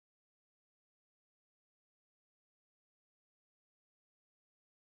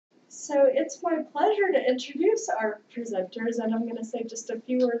So it's my pleasure to introduce our presenters, and I'm going to say just a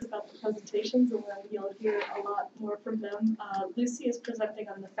few words about the presentations, and then you'll hear a lot more from them. Lucy is presenting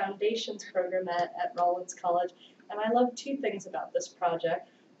on the Foundations program at Rollins College, and I love two things about this project.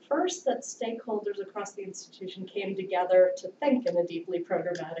 First, that stakeholders across the institution came together to think in a deeply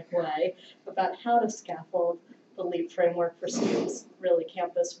programmatic way about how to scaffold the LEAP framework for students really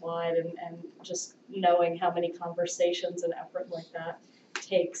campus-wide, and just knowing how many conversations and effort like that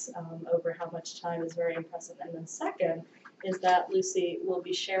takes over how much time is very impressive. And then second is that Lucy will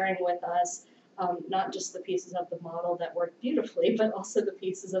be sharing with us not just the pieces of the model that work beautifully, but also the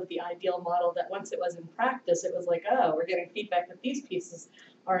pieces of the ideal model that once it was in practice, it was like, oh, we're getting feedback that these pieces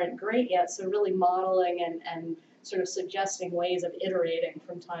aren't great yet. So really modeling and sort of suggesting ways of iterating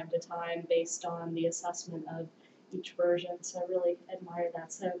from time to time based on the assessment of each version. So I really admire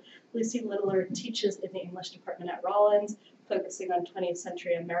that. So Lucy Littler teaches in the English department at Rollins, focusing on 20th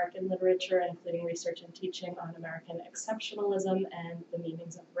century American literature, including research and teaching on American exceptionalism and the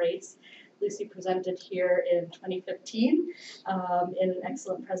meanings of race. Lucy presented here in 2015 in an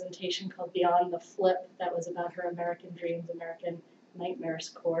excellent presentation called Beyond the Flip that was about her American Dreams, American Nightmares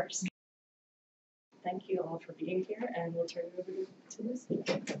course. Thank you all for being here, and we'll turn it over to Lucy.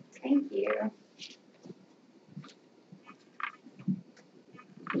 Thank you.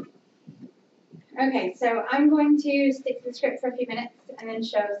 Okay, so I'm going to stick to the script for a few minutes and then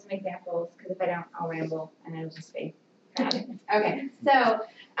show some examples, because if I don't, I'll ramble and it'll just be bad. Okay, so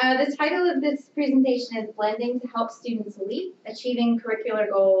the title of this presentation is Blending to Help Students Leap, Achieving Curricular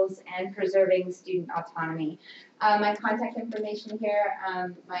Goals and Preserving Student Autonomy. My contact information here,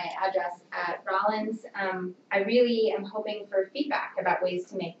 my address at Rollins. I really am hoping for feedback about ways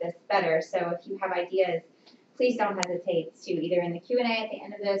to make this better, so if you have ideas, please don't hesitate to either in the Q&A at the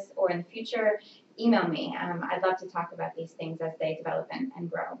end of this or in the future, email me. I'd love to talk about these things as they develop and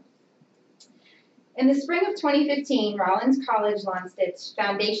grow. In the spring of 2015, Rollins College launched its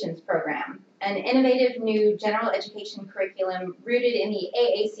Foundations program, an innovative new general education curriculum rooted in the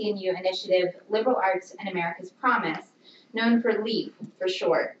AAC&U initiative Liberal Arts and America's Promise, known for LEAP for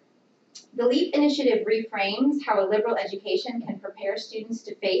short. The LEAP initiative reframes how a liberal education can prepare students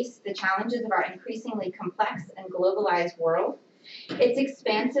to face the challenges of our increasingly complex and globalized world. Its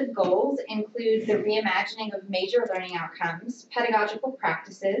expansive goals include the reimagining of major learning outcomes, pedagogical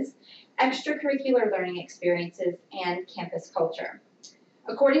practices, extracurricular learning experiences, and campus culture.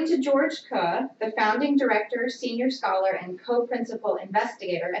 According to George Kuh, the founding director, senior scholar, and co-principal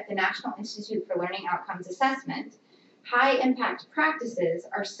investigator at the National Institute for Learning Outcomes Assessment, high-impact practices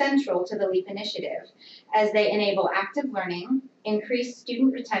are central to the LEAP initiative as they enable active learning, increase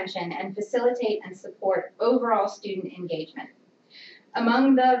student retention, and facilitate and support overall student engagement.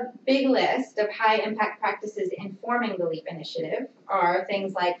 Among the big list of high-impact practices informing the LEAP initiative are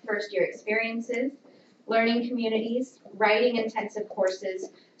things like first-year experiences, learning communities, writing-intensive courses,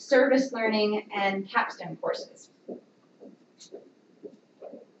 service learning, and capstone courses.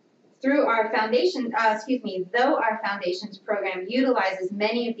 Though our Foundations program utilizes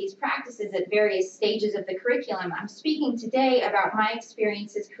many of these practices at various stages of the curriculum, I'm speaking today about my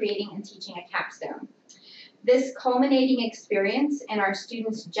experiences creating and teaching a capstone. This culminating experience in our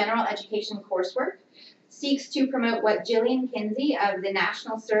students' general education coursework seeks to promote what Jillian Kinsey of the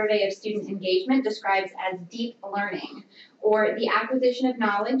National Survey of Student Engagement describes as deep learning, or the acquisition of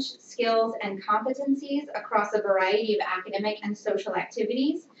knowledge, skills, and competencies across a variety of academic and social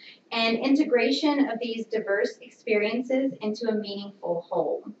activities, and integration of these diverse experiences into a meaningful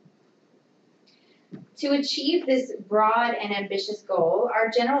whole. To achieve this broad and ambitious goal, our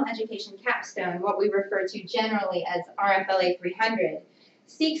general education capstone, what we refer to generally as RFLA 300,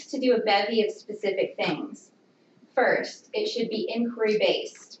 seeks to do a bevy of specific things. First, it should be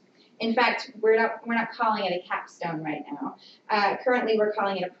inquiry-based. In fact, we're not calling it a capstone right now. Currently, we're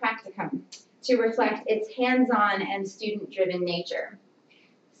calling it a practicum to reflect its hands-on and student-driven nature.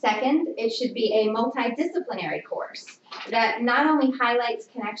 Second, it should be a multidisciplinary course that not only highlights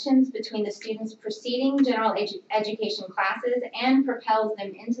connections between the students' preceding general education classes and propels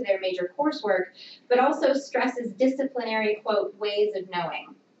them into their major coursework, but also stresses disciplinary, quote, ways of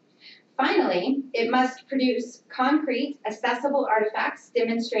knowing. Finally, it must produce concrete, accessible artifacts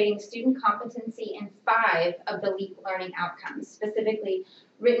demonstrating student competency in 5 of the LEAP learning outcomes, specifically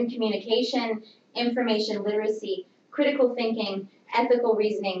written communication, information literacy, critical thinking, ethical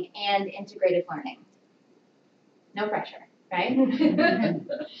reasoning, and integrated learning. No pressure. right?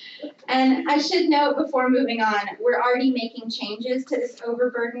 And I should note before moving on, we're already making changes to this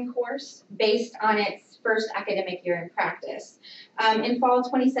overburden course based on its first academic year in practice. In fall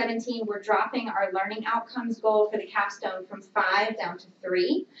 2017, we're dropping our learning outcomes goal for the capstone from 5 down to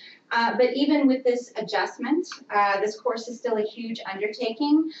 3. But even with this adjustment, this course is still a huge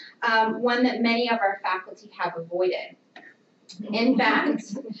undertaking, one that many of our faculty have avoided. In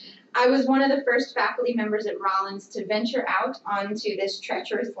fact, I was one of the first faculty members at Rollins to venture out onto this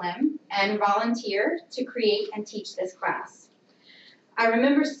treacherous limb and volunteer to create and teach this class. I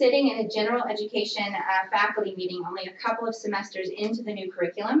remember sitting in a general education faculty meeting only a couple of semesters into the new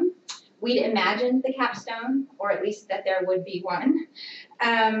curriculum. We'd imagined the capstone, or at least that there would be one,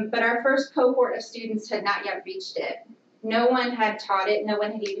 but our first cohort of students had not yet reached it. No one had taught it, no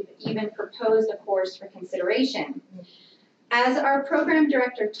one had even proposed a course for consideration. As our program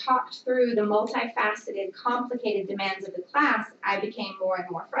director talked through the multifaceted, complicated demands of the class, I became more and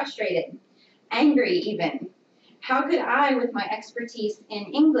more frustrated, angry even. How could I, with my expertise in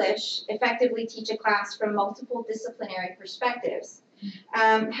English, effectively teach a class from multiple disciplinary perspectives?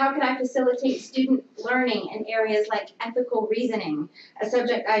 How could I facilitate student learning in areas like ethical reasoning, a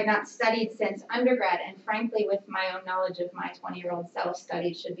subject I had not studied since undergrad, and frankly, with my own knowledge of my 20-year-old self,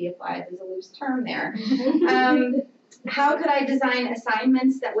 studied should be applied as a loose term there. How could I design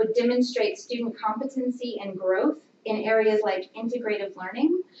assignments that would demonstrate student competency and growth in areas like integrative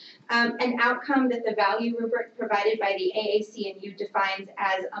learning, an outcome that the value rubric provided by the AAC&U defines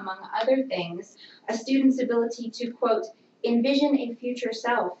as, among other things, a student's ability to, quote, envision a future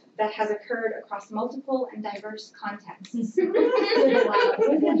self that has occurred across multiple and diverse contexts. What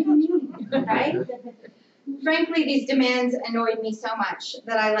does that even mean, right? Frankly, these demands annoyed me so much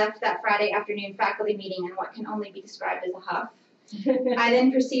that I left that Friday afternoon faculty meeting in what can only be described as a huff. I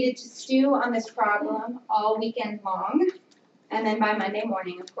then proceeded to stew on this problem all weekend long, and then by Monday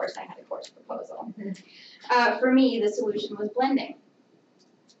morning, of course, I had a course proposal. For me, the solution was blending.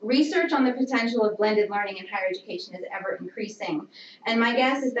 Research on the potential of blended learning in higher education is ever increasing, and my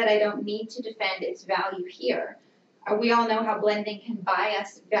guess is that I don't need to defend its value here. We all know how blending can buy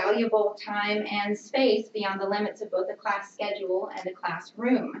us valuable time and space beyond the limits of both a class schedule and a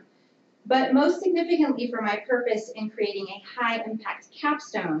classroom. But most significantly for my purpose in creating a high-impact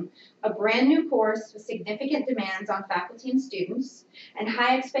capstone, a brand new course with significant demands on faculty and students, and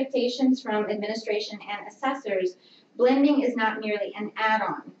high expectations from administration and assessors, blending is not merely an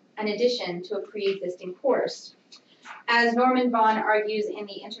add-on, an addition to a pre-existing course. As Norman Vaughn argues in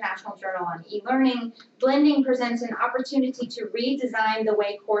the International Journal on E-Learning, blending presents an opportunity to redesign the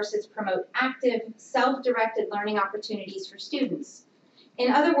way courses promote active, self-directed learning opportunities for students.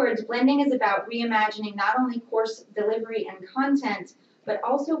 In other words, blending is about reimagining not only course delivery and content, but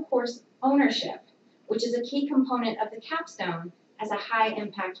also course ownership, which is a key component of the capstone as a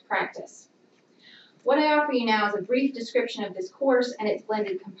high-impact practice. What I offer you now is a brief description of this course and its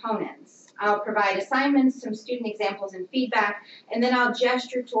blended components. I'll provide assignments, some student examples and feedback, and then I'll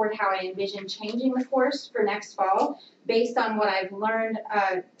gesture toward how I envision changing the course for next fall based on what I've learned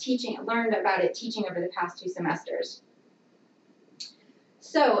about it teaching over the past 2 semesters.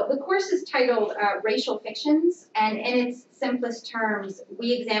 So the course is titled Racial Fictions, and in its simplest terms,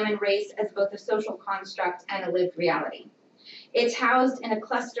 we examine race as both a social construct and a lived reality. It's housed in a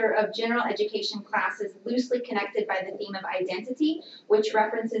cluster of general education classes loosely connected by the theme of identity, which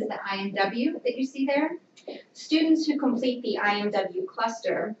references the IMW that you see there. Students who complete the IMW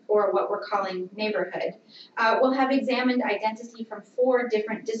cluster, or what we're calling neighborhood, will have examined identity from 4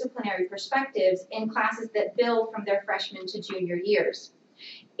 different disciplinary perspectives in classes that build from their freshman to junior years.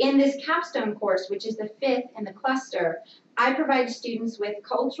 In this capstone course, which is the 5th in the cluster, I provide students with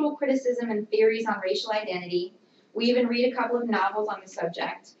cultural criticism and theories on racial identity. We even read a couple of novels on the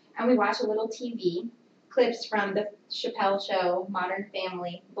subject, and we watch a little TV, clips from The Chappelle Show, Modern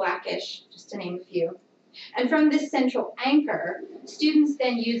Family, Blackish, just to name a few. And from this central anchor, students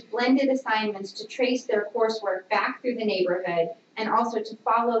then use blended assignments to trace their coursework back through the neighborhood and also to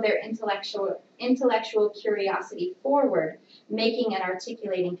follow their intellectual curiosity forward, making and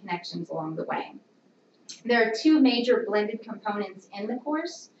articulating connections along the way. There are 2 major blended components in the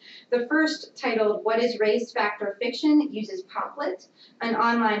course. The first, titled What is Race, Fact, or Fiction, uses Poplet, an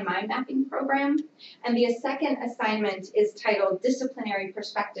online mind mapping program. And the second assignment is titled Disciplinary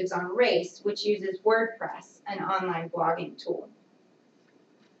Perspectives on Race, which uses WordPress, an online blogging tool.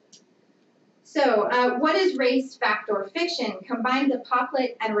 So, What is Race, Fact, or Fiction combines a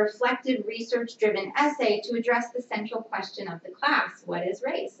Poplet and reflective research-driven essay to address the central question of the class. What is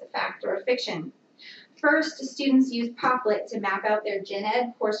race, a fact or a fiction? First, students use Popplet to map out their Gen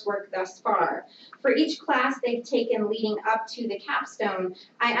Ed coursework thus far. For each class they've taken leading up to the capstone,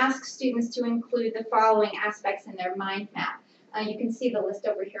 I ask students to include the following aspects in their mind map. You can see the list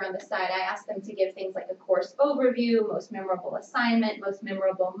over here on the side. I asked them to give things like a course overview, most memorable assignment, most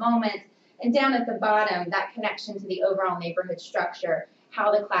memorable moment, and down at the bottom, that connection to the overall neighborhood structure,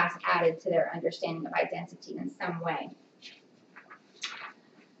 how the class added to their understanding of identity in some way.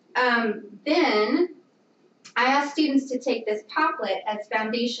 Then I asked students to take this Popplet as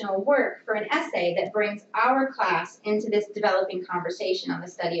foundational work for an essay that brings our class into this developing conversation on the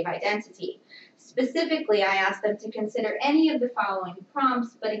study of identity. Specifically, I asked them to consider any of the following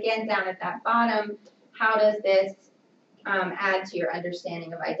prompts, but again, down at that bottom, how does this add to your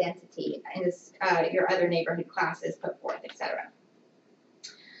understanding of identity and your other neighborhood classes put forth, etc.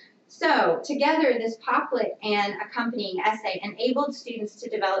 So together, this Popplet and accompanying essay enabled students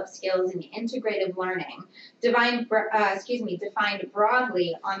to develop skills in integrative learning, defined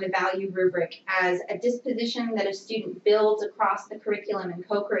broadly on the value rubric as a disposition that a student builds across the curriculum and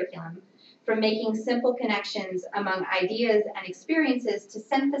co-curriculum, from making simple connections among ideas and experiences to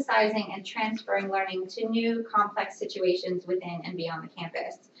synthesizing and transferring learning to new complex situations within and beyond the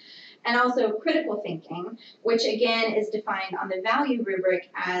campus. And also critical thinking, which again is defined on the value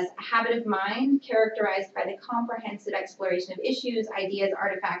rubric as a habit of mind characterized by the comprehensive exploration of issues, ideas,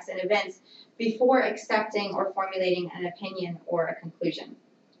 artifacts, and events before accepting or formulating an opinion or a conclusion.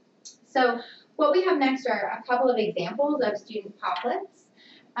 So what we have next are a couple of examples of student Popplets.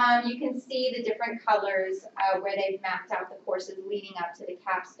 You can see the different colors where they've mapped out the courses leading up to the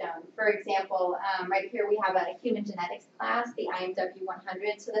capstone. For example, right here we have a human genetics class, the IMW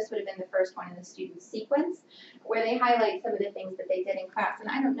 100. So this would have been the first one in the student sequence, where they highlight some of the things that they did in class. And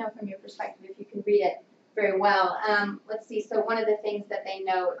I don't know from your perspective if you can read it very well. Let's see, so one of the things that they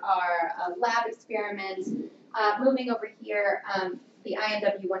note are lab experiments. Moving over here, the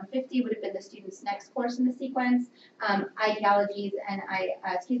IMW 150 would have been the student's next course in the sequence. Identities and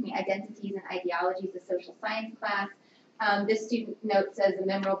ideologies, a social science class. This student notes as a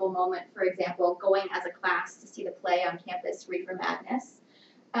memorable moment, for example, going as a class to see the play on campus, Reefer Madness.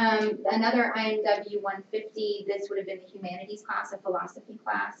 Another IMW 150, this would have been the humanities class, a philosophy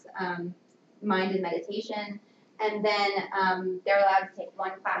class, mind and meditation. And then they're allowed to take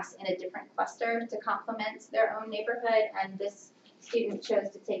one class in a different cluster to complement their own neighborhood. And this student chose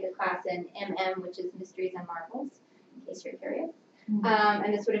to take a class in MM, which is Mysteries and Marvels, in case you're curious.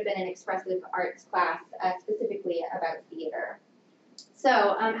 And this would have been an expressive arts class, specifically about theater. So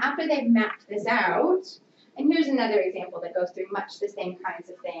after they've mapped this out, and here's another example that goes through much the same kinds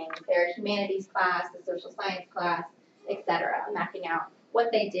of things. Their humanities class, the social science class, etc., mapping out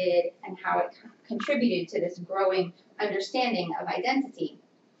what they did and how it contributed to this growing understanding of identity.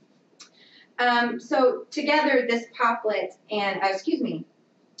 So together, this Popplet and,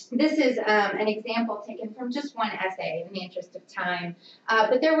 this is an example taken from just one essay in the interest of time,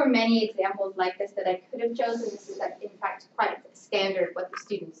 but there were many examples like this that I could have chosen. This is, in fact, quite standard what the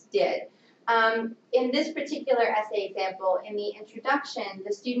students did. In this particular essay example, in the introduction,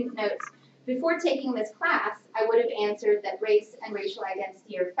 the student notes, before taking this class, I would have answered that race and racial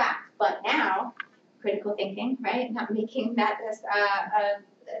identity are fact, but now, critical thinking, right? Not making that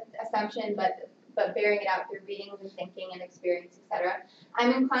assumption, but bearing it out through readings and thinking and experience, etc.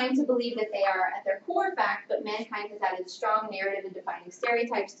 I'm inclined to believe that they are at their core fact, but mankind has added strong narrative and defining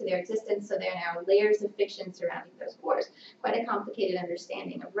stereotypes to their existence, so there are now layers of fiction surrounding those cores. Quite a complicated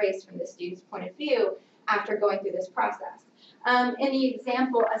understanding of race from the student's point of view after going through this process. In the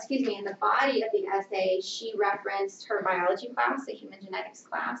example, in the body of the essay, she referenced her biology class, a human genetics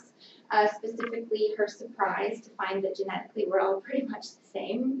class, specifically her surprise to find that genetically we're all pretty much the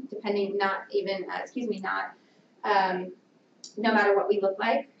same, depending no matter what we look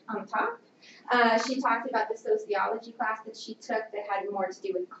like on top. She talked about the sociology class that she took that had more to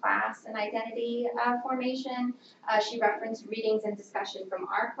do with class and identity formation. She referenced readings and discussion from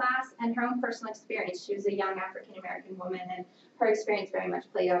our class and her own personal experience. She was a young African-American woman, and her experience very much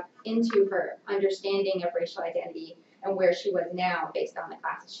played up into her understanding of racial identity and where she was now based on the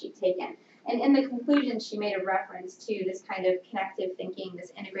classes she'd taken. And in the conclusion, she made a reference to this kind of connective thinking,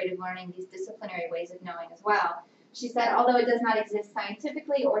 this integrative learning, these disciplinary ways of knowing as well. She said, although it does not exist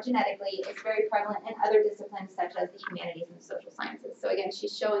scientifically or genetically, it's very prevalent in other disciplines such as the humanities and the social sciences. So again,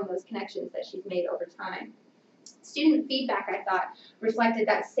 she's showing those connections that she's made over time. Student feedback, I thought, reflected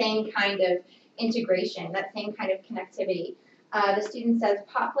that same kind of integration, that same kind of connectivity. The student says,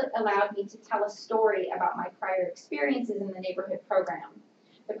 Popplet allowed me to tell a story about my prior experiences in the neighborhood program.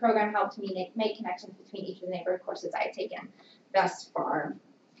 The program helped me make connections between each of the neighborhood courses I had taken thus far.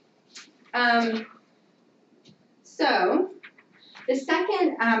 So the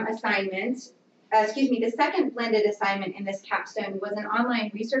second the second blended assignment in this capstone was an online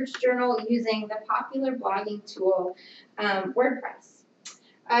research journal using the popular blogging tool WordPress.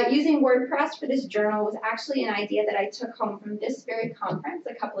 Using WordPress for this journal was actually an idea that I took home from this very conference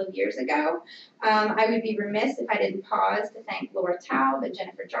a couple of years ago. I would be remiss if I didn't pause to thank Laura Taub and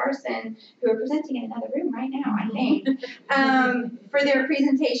Jennifer Jarson, who are presenting in another room right now, I think, for their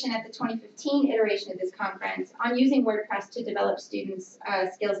presentation at the 2015 iteration of this conference on using WordPress to develop students'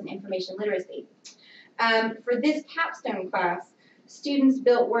 skills in information literacy. For this capstone class, students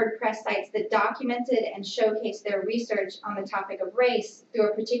built WordPress sites that documented and showcased their research on the topic of race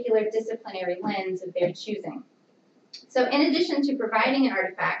through a particular disciplinary lens of their choosing. So in addition to providing an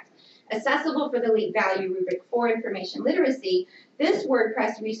artifact accessible for the elite value rubric for information literacy, this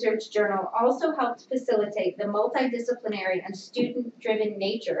WordPress research journal also helped facilitate the multidisciplinary and student-driven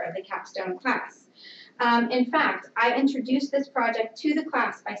nature of the capstone class. In fact, I introduced this project to the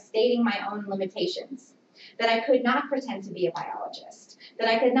class by stating my own limitations. That I could not pretend to be a biologist, that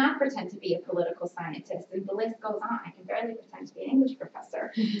I could not pretend to be a political scientist, and the list goes on. I can barely pretend to be an English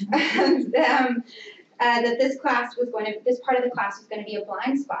professor. That this part of the class was going to be a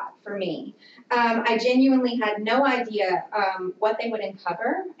blind spot for me. I genuinely had no idea what they would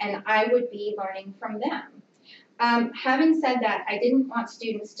uncover, and I would be learning from them. Having said that, I didn't want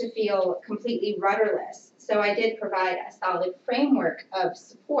students to feel completely rudderless, so I did provide a solid framework of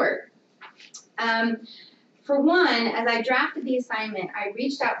support. For one, as I drafted the assignment, I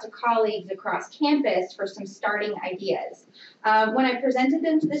reached out to colleagues across campus for some starting ideas. When I presented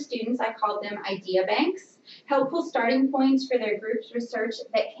them to the students, I called them idea banks, helpful starting points for their group's research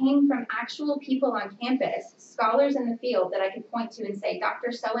that came from actual people on campus, scholars in the field that I could point to and say,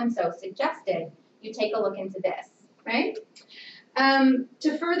 Dr. So-and-so suggested you take a look into this, right?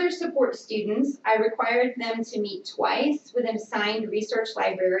 To further support students, I required them to meet twice with an assigned research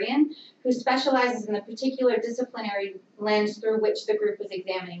librarian who specializes in the particular disciplinary lens through which the group was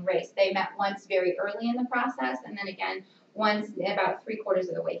examining race. They met once very early in the process and then again once about 3/4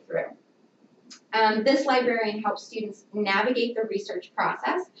 of the way through. This librarian helps students navigate the research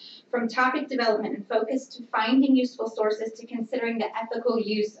process from topic development and focus to finding useful sources to considering the ethical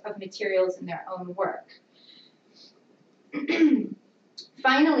use of materials in their own work.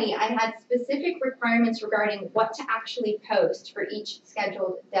 Finally, I had specific requirements regarding what to actually post for each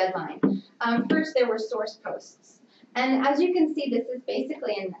scheduled deadline. First, there were source posts. And as you can see, this is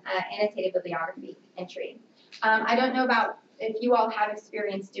basically an annotated bibliography entry. I don't know about if you all have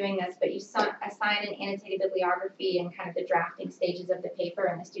experience doing this, but you assign an annotated bibliography in kind of the drafting stages of the paper,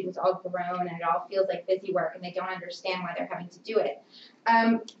 and the students all groan, and it all feels like busy work, and they don't understand why they're having to do it.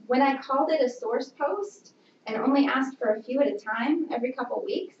 When I called it a source post, and only asked for a few at a time every couple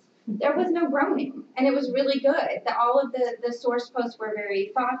weeks, there was no groaning, and it was really good. All of the source posts were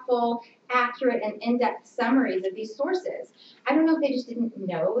very thoughtful, accurate, and in-depth summaries of these sources. I don't know if they just didn't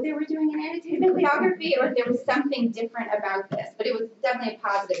know they were doing an annotated bibliography or if there was something different about this, but it was definitely a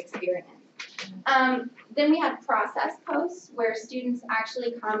positive experience. Then we had process posts where students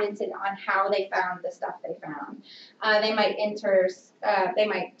actually commented on how they found the stuff they found. They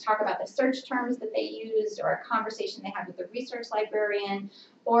might talk about the search terms that they used or a conversation they had with the research librarian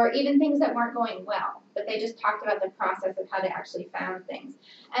or even things that weren't going well, but they just talked about the process of how they actually found things.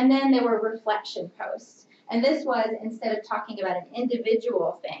 And then there were reflection posts. And this was, instead of talking about an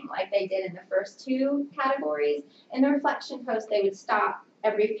individual thing like they did in the first two categories, in the reflection post they would stop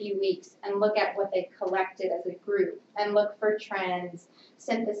every few weeks and look at what they collected as a group and look for trends,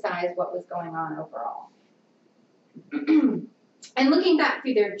 synthesize what was going on overall. And looking back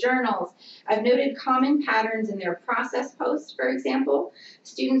through their journals, I've noted common patterns in their process posts, for example.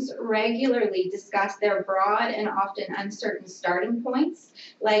 Students regularly discuss their broad and often uncertain starting points,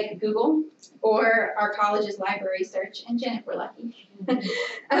 like Google or our college's library search engine, if we're lucky,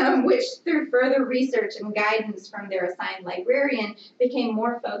 which through further research and guidance from their assigned librarian became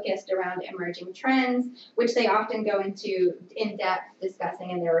more focused around emerging trends, which they often go into in-depth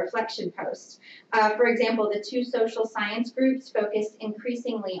discussing in their reflection posts. For example, the two social science groups focused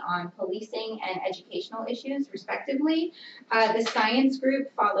increasingly on policing and educational issues, respectively. The science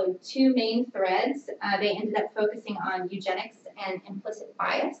group followed two main threads. They ended up focusing on eugenics and implicit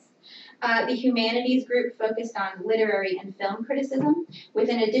bias. The humanities group focused on literary and film criticism with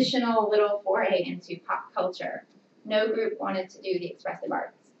an additional little foray into pop culture. No group wanted to do the expressive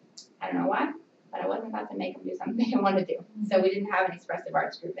arts. I don't know why, but I wasn't about to make them do something they wanted to do. So we didn't have an expressive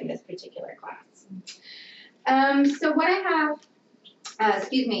arts group in this particular class. So what I have, at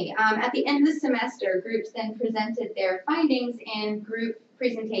the end of the semester, groups then presented their findings in group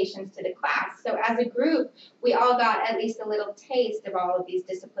presentations to the class. So as a group, we all got at least a little taste of all of these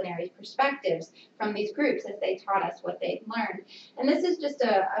disciplinary perspectives from these groups as they taught us what they'd learned. And this is just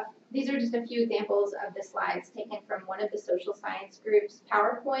these are just a few examples of the slides taken from one of the social science groups'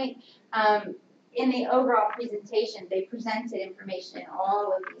 PowerPoint. In the overall presentation, they presented information in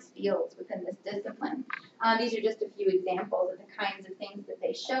all of these fields within this discipline. These are just a few examples of the kinds of things that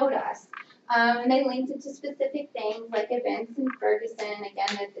they showed us. And they linked it to specific things like events in Ferguson.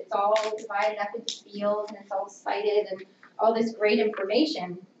 Again, it's all divided up into fields and it's all cited and all this great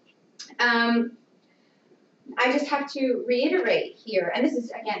information. I just have to reiterate here, and this is,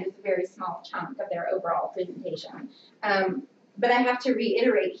 again, just a very small chunk of their overall presentation, but I have to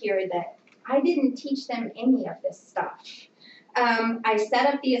reiterate here that I didn't teach them any of this stuff. I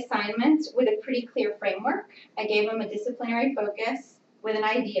set up the assignment with a pretty clear framework. I gave them a disciplinary focus with an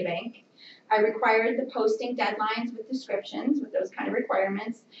idea bank. I required the posting deadlines with descriptions, with those kind of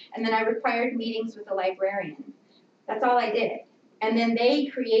requirements, and then I required meetings with the librarian. That's all I did. And then they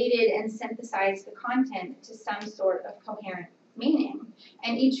created and synthesized the content to some sort of coherent meaning.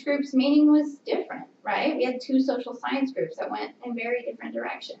 And each group's meaning was different, right? We had 2 social science groups that went in very different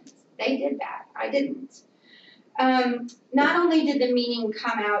directions. They did that. I didn't. Not only did the meaning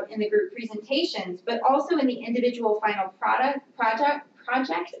come out in the group presentations, but also in the individual final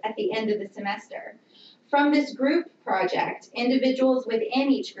project at the end of the semester. From this group project, individuals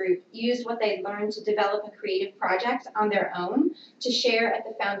within each group used what they learned to develop a creative project on their own to share at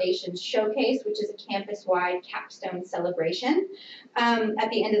the Foundation's Showcase, which is a campus-wide capstone celebration at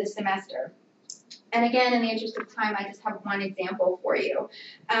the end of the semester. And again, in the interest of time, I just have one example for you.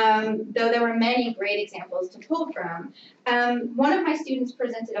 Though there were many great examples to pull from. One of my students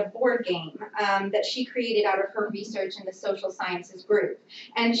presented a board game that she created out of her research in the social sciences group.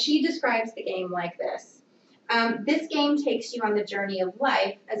 And she describes the game like this. This game takes you on the journey of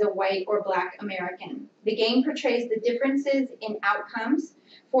life as a white or black American. The game portrays the differences in outcomes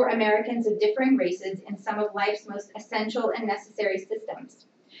for Americans of differing races in some of life's most essential and necessary systems: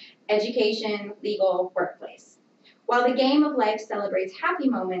 education, legal, workplace. While the game of life celebrates happy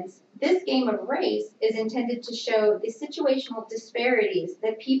moments, this game of race is intended to show the situational disparities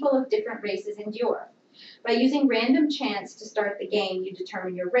that people of different races endure. By using random chance to start the game, you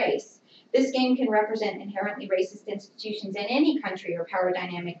determine your race. This game can represent inherently racist institutions in any country or power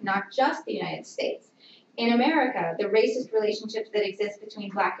dynamic, not just the United States. In America, the racist relationships that exist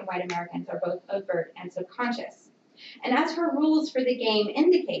between black and white Americans are both overt and subconscious. And as her rules for the game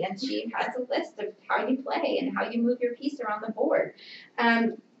indicate, and she has a list of how you play and how you move your piece around the board,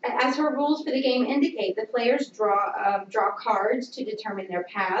 as her rules for the game indicate, the players draw cards to determine their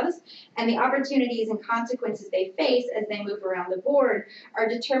paths, and the opportunities and consequences they face as they move around the board are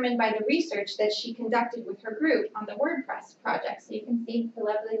determined by the research that she conducted with her group on the WordPress project. So you can see the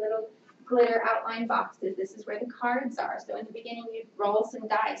lovely little glitter outline boxes. This is where the cards are. So in the beginning, you roll some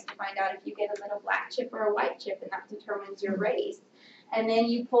dice to find out if you get a little black chip or a white chip, and that determines your race. And then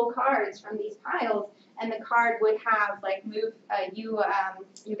you pull cards from these piles, and the card would have like move,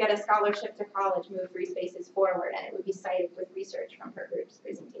 you get a scholarship to college, move 3 spaces forward, and it would be cited with research from her group's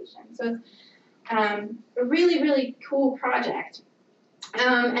presentation. So it's a really, really cool project.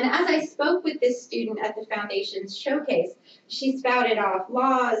 And as I spoke with this student at the Foundation's Showcase, she spouted off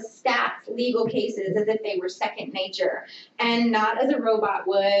laws, stats, legal cases as if they were second nature, and not as a robot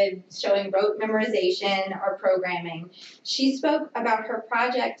would, showing rote memorization or programming. She spoke about her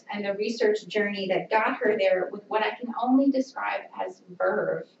project and the research journey that got her there with what I can only describe as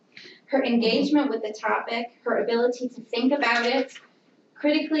verve. Her engagement with the topic, her ability to think about it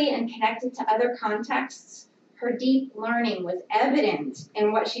critically and connect it to other contexts. Her deep learning was evident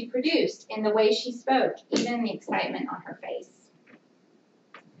in what she produced, in the way she spoke, even in the excitement on her face.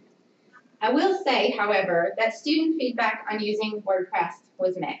 I will say, however, that student feedback on using WordPress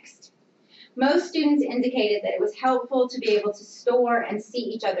was mixed. Most students indicated that it was helpful to be able to store and see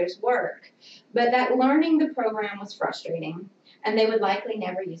each other's work, but that learning the program was frustrating, and they would likely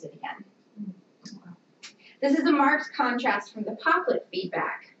never use it again. This is a marked contrast from the Popplet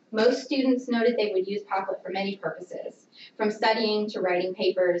feedback. Most students noted they would use Popplet for many purposes, from studying to writing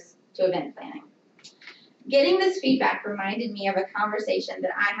papers to event planning. Getting this feedback reminded me of a conversation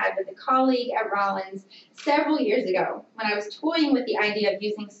that I had with a colleague at Rollins several years ago when I was toying with the idea of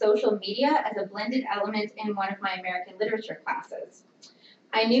using social media as a blended element in one of my American literature classes.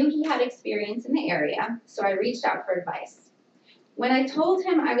 I knew he had experience in the area, so I reached out for advice. When I told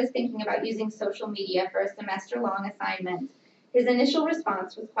him I was thinking about using social media for a semester-long assignment, his initial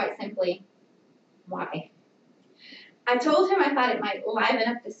response was quite simply, why? I told him I thought it might liven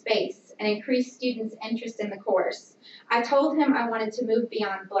up the space and increase students' interest in the course. I told him I wanted to move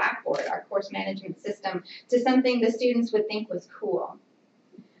beyond Blackboard, our course management system, to something the students would think was cool.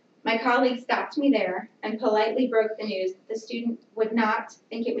 My colleague stopped me there and politely broke the news that the student would not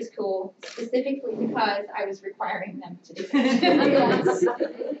think it was cool, specifically because I was requiring them to do that.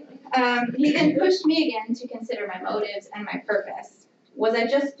 He then pushed me again to consider my motives and my purpose. Was I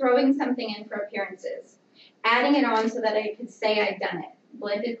just throwing something in for appearances? Adding it on so that I could say I'd done it.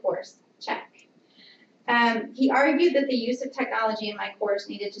 Blended course, check. He argued that the use of technology in my course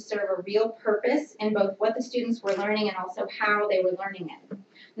needed to serve a real purpose in both what the students were learning and also how they were learning it.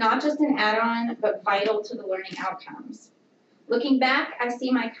 Not just an add-on, but vital to the learning outcomes. Looking back, I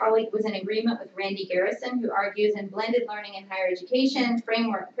see my colleague was in agreement with Randy Garrison, who argues in Blended Learning in Higher Education,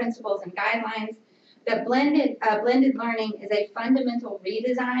 Framework, Principles, and Guidelines, that blended learning is a fundamental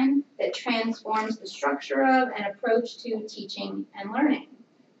redesign that transforms the structure of and approach to teaching and learning.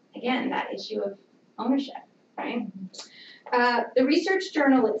 Again, that issue of ownership, right? The research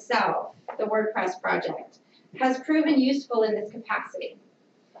journal itself, the WordPress project, has proven useful in this capacity.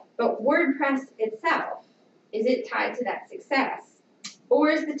 But WordPress itself, is it tied to that success? Or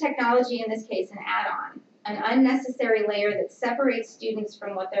is the technology in this case an add-on, an unnecessary layer that separates students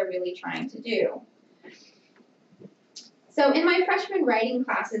from what they're really trying to do? So in my freshman writing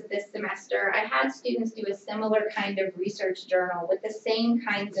classes this semester, I had students do a similar kind of research journal with the same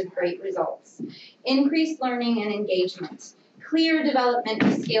kinds of great results. Increased learning and engagement, clear development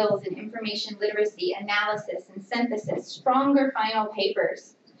of skills in information literacy, analysis and synthesis, stronger final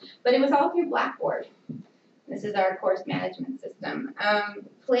papers. But it was all through Blackboard. This is our course management system.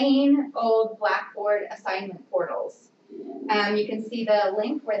 Plain old Blackboard assignment portals. You can see the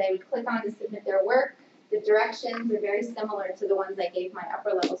link where they would click on to submit their work. The directions are very similar to the ones I gave my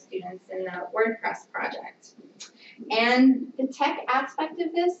upper level students in the WordPress project. And the tech aspect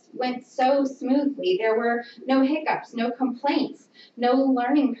of this went so smoothly. There were no hiccups, no complaints, no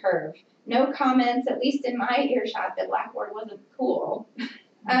learning curve, no comments, at least in my earshot, that Blackboard wasn't cool.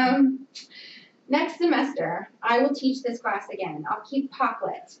 Next semester, I will teach this class again. I'll keep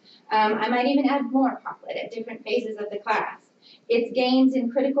Pocklet. I might even add more Pocklet at different phases of the class. Its gains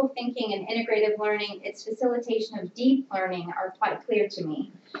in critical thinking and integrative learning, its facilitation of deep learning are quite clear to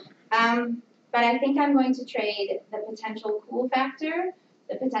me. But I think I'm going to trade the potential cool factor,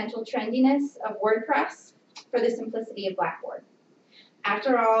 the potential trendiness of WordPress for the simplicity of Blackboard.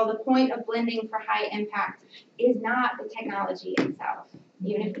 After all, the point of blending for high impact is not the technology itself,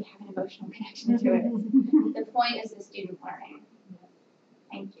 even if we have an emotional connection to it. The point is the student learning.